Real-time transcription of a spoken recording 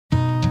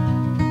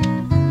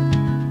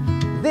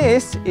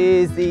this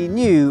is the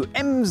new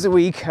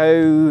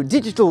M.Zuiko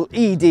Digital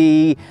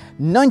ED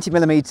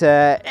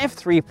 90mm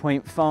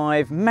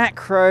F3.5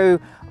 macro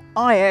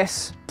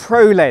IS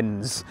Pro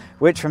lens,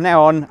 which from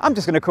now on I'm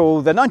just going to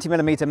call the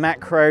 90mm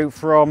macro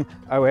from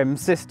OM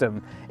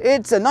System.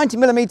 It's a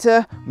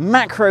 90mm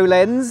macro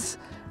lens.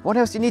 What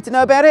else do you need to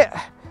know about it?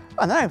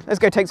 I don't know. Let's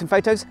go take some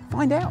photos,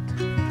 find out.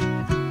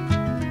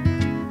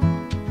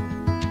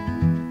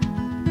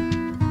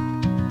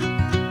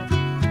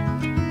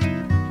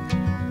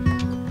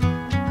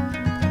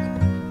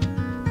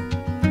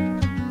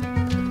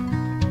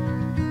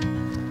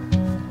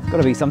 Got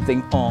to be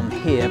something on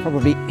here,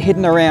 probably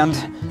hidden around,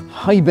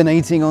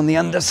 hibernating on the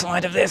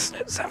underside of this.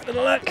 Let's have a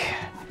little look.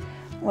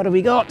 What have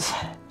we got?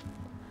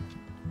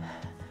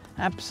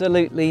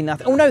 Absolutely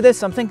nothing. Oh no, there's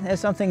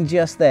something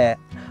just there.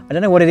 I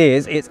don't know what it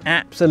is. It's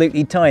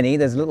absolutely tiny.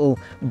 There's a little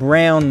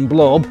brown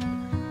blob.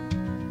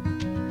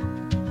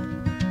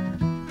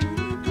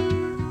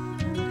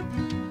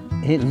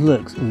 It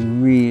looks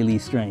really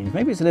strange.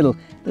 Maybe it's a little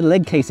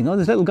egg casing. Oh,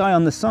 there's a little guy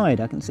on the side.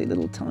 I can see a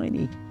little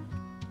tiny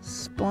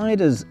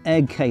spider's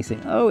egg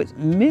casing. Oh, it's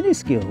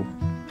minuscule.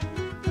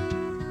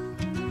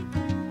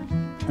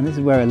 And this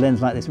is where a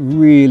lens like this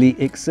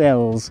really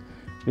excels,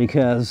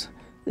 because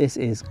this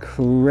is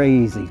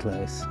crazy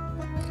close.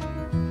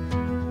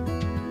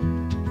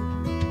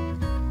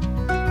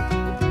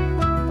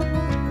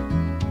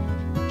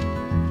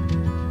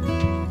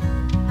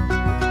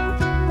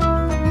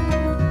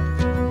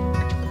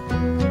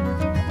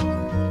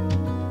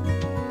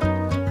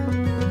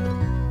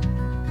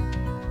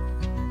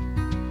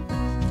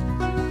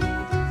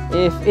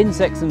 If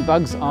insects and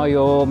bugs are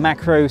your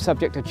macro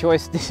subject of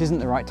choice, this isn't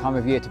the right time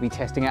of year to be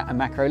testing out a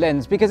macro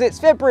lens, because it's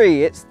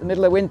February, it's the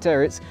middle of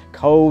winter, it's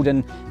cold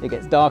and it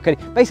gets darker.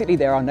 Basically,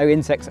 there are no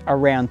insects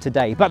around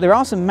today, but there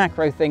are some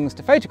macro things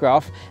to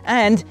photograph,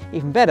 and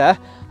even better,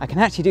 I can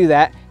actually do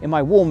that in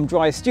my warm,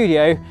 dry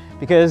studio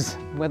because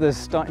the weather's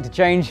starting to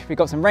change. We've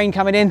got some rain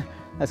coming in.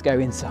 Let's go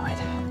inside.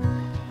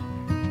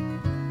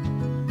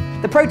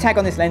 The Pro tag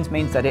on this lens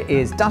means that it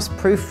is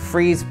dustproof,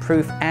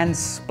 freezeproof and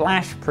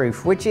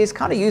splashproof, which is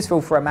kind of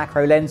useful for a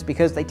macro lens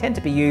because they tend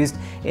to be used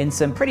in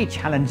some pretty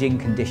challenging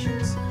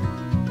conditions.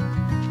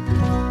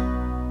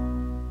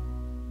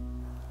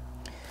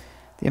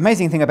 The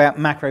amazing thing about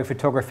macro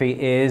photography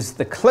is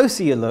the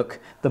closer you look,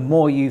 the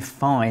more you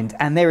find,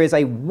 and there is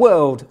a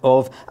world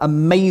of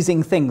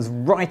amazing things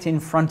right in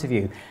front of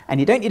you,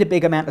 and you don't need a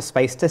big amount of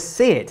space to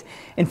see it.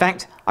 In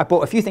fact, I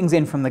brought a few things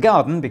in from the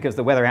garden because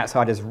the weather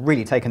outside has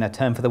really taken a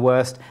turn for the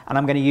worst, and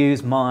I'm going to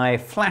use my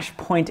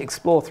Flashpoint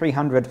Explore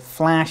 300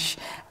 flash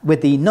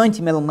with the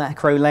 90mm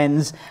macro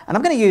lens, and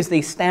I'm going to use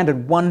the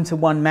standard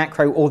 1:1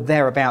 macro or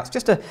thereabouts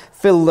just to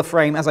fill the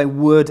frame as I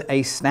would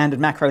a standard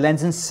macro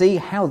lens and see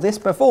how this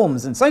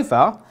performs. And so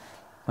far,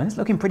 well, it's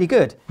looking pretty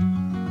good.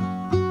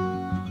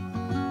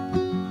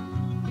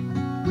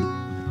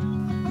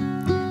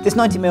 This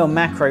 90mm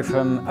macro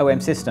from OM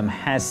System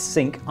has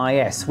Sync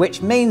IS,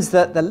 which means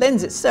that the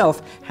lens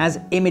itself has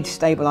image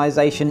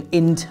stabilization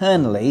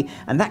internally,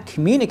 and that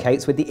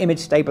communicates with the image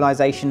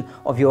stabilization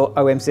of your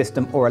OM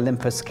System or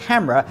Olympus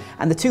camera,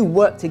 and the two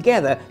work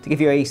together to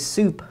give you a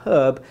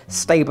superb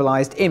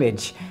stabilized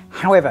image.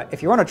 However,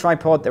 if you're on a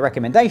tripod, the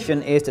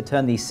recommendation is to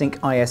turn the Sync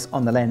IS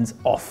on the lens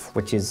off,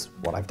 which is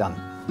what I've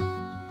done.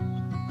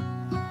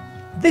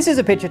 This is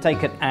a picture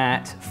taken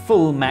at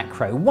full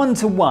macro,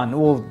 1:1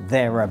 or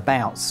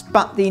thereabouts,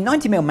 but the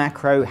 90mm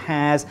macro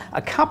has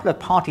a couple of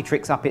party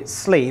tricks up its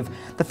sleeve.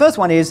 The first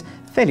one is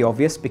fairly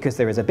obvious because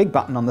there is a big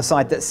button on the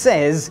side that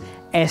says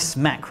S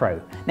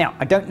macro. Now,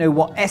 I don't know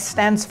what S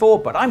stands for,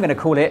 but I'm going to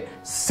call it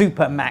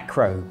super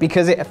macro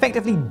because it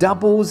effectively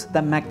doubles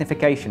the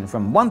magnification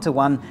from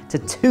 1:1 to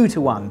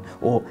 2:1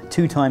 or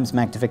 2 times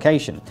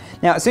magnification.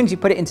 Now, as soon as you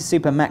put it into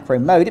super macro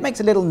mode, it makes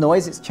a little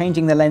noise. It's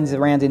changing the lens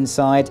around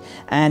inside,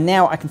 and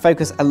now I can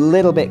focus a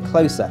little bit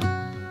closer.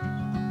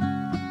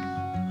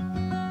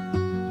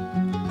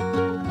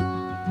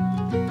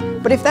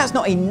 But if that's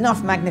not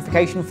enough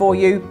magnification for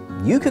you,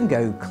 you can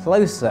go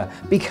closer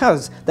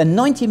because the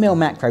 90mm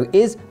macro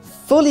is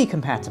fully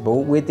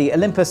compatible with the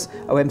Olympus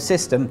OM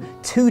System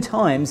 2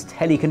 times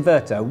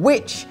teleconverter,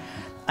 which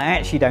I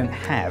actually don't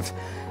have.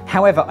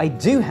 However, I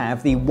do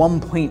have the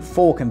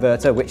 1.4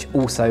 converter, which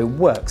also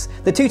works.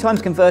 The 2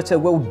 times converter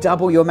will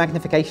double your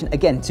magnification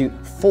again to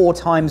 4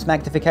 times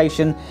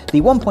magnification. The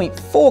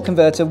 1.4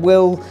 converter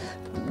will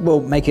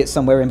make it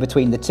somewhere in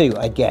between the two,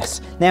 I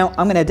guess. Now,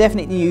 I'm going to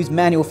definitely use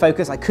manual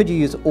focus. I could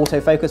use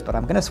autofocus, but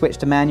I'm going to switch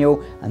to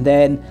manual, and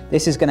then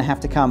this is going to have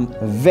to come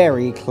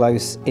very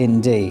close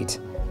indeed.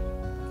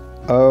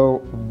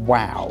 Oh,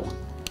 wow.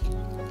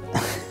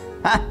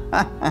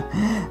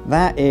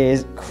 That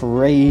is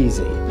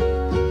crazy.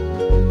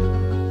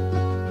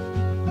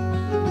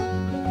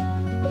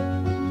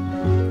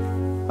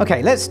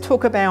 Okay, let's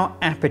talk about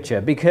aperture,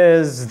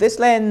 because this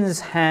lens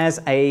has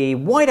a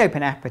wide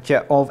open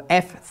aperture of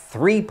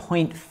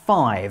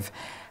f3.5.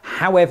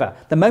 However,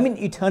 the moment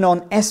you turn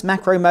on S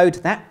macro mode,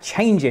 that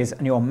changes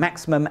and your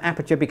maximum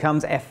aperture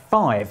becomes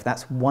f5.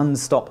 That's 1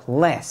 stop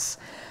less.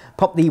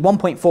 Pop the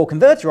 1.4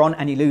 converter on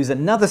and you lose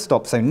another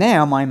stop. So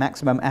now my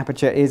maximum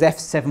aperture is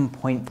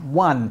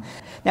f7.1.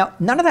 Now,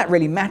 none of that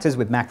really matters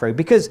with macro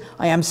because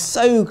I am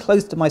so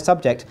close to my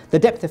subject. The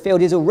depth of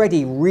field is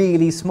already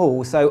really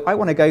small, so I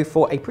want to go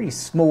for a pretty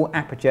small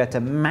aperture to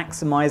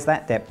maximize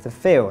that depth of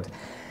field.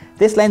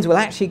 This lens will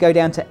actually go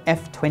down to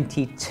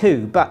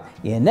f22, but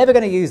you're never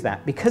going to use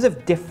that because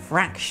of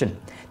diffraction.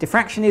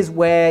 Diffraction is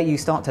where you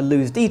start to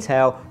lose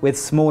detail with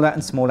smaller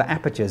and smaller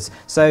apertures.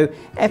 So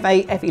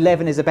f8,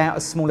 f11 is about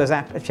as small as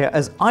aperture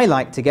as I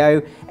like to go.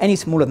 Any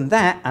smaller than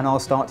that and I'll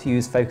start to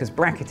use focus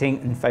bracketing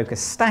and focus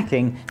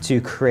stacking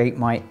to create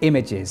my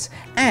images.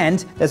 And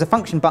there's a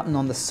function button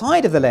on the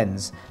side of the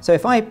lens. So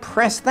if I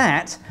press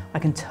that, I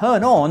can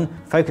turn on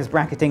focus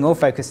bracketing or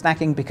focus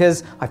stacking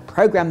because I've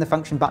programmed the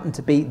function button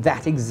to be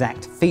that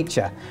exact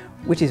feature,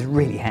 which is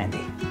really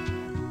handy.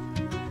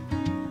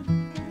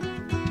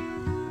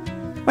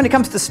 When it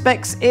comes to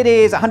specs, it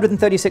is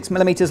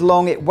 136mm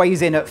long, it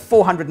weighs in at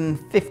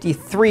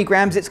 453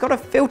 grams, it's got a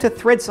filter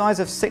thread size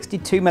of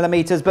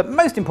 62mm, but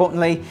most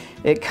importantly,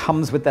 it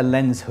comes with the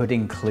lens hood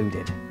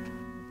included.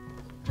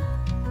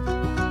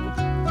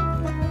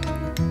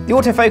 The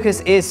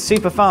autofocus is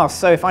super fast,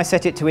 so if I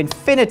set it to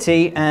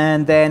infinity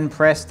and then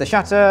press the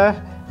shutter,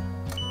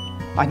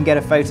 I can get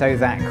a photo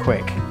that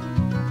quick.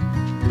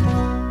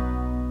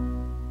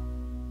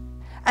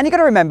 And you've got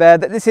to remember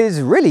that this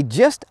is really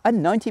just a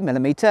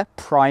 90mm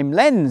prime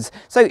lens.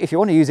 So if you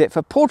want to use it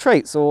for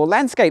portraits or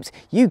landscapes,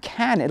 you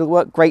can, it'll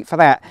work great for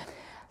that.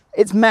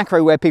 It's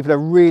macro where people are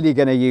really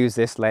going to use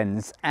this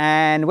lens.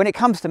 And when it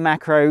comes to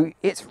macro,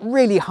 it's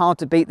really hard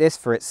to beat this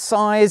for its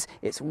size,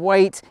 its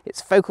weight,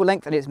 its focal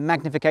length and its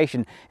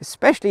magnification,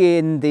 especially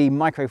in the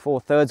micro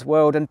four thirds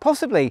world and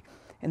possibly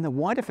in the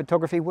wider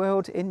photography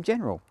world in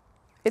general.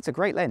 It's a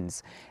great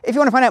lens. If you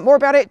want to find out more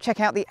about it, check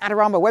out the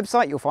Adorama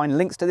website. You'll find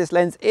links to this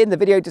lens in the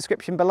video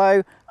description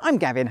below. I'm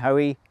Gavin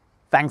Hoey.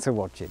 Thanks for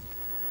watching.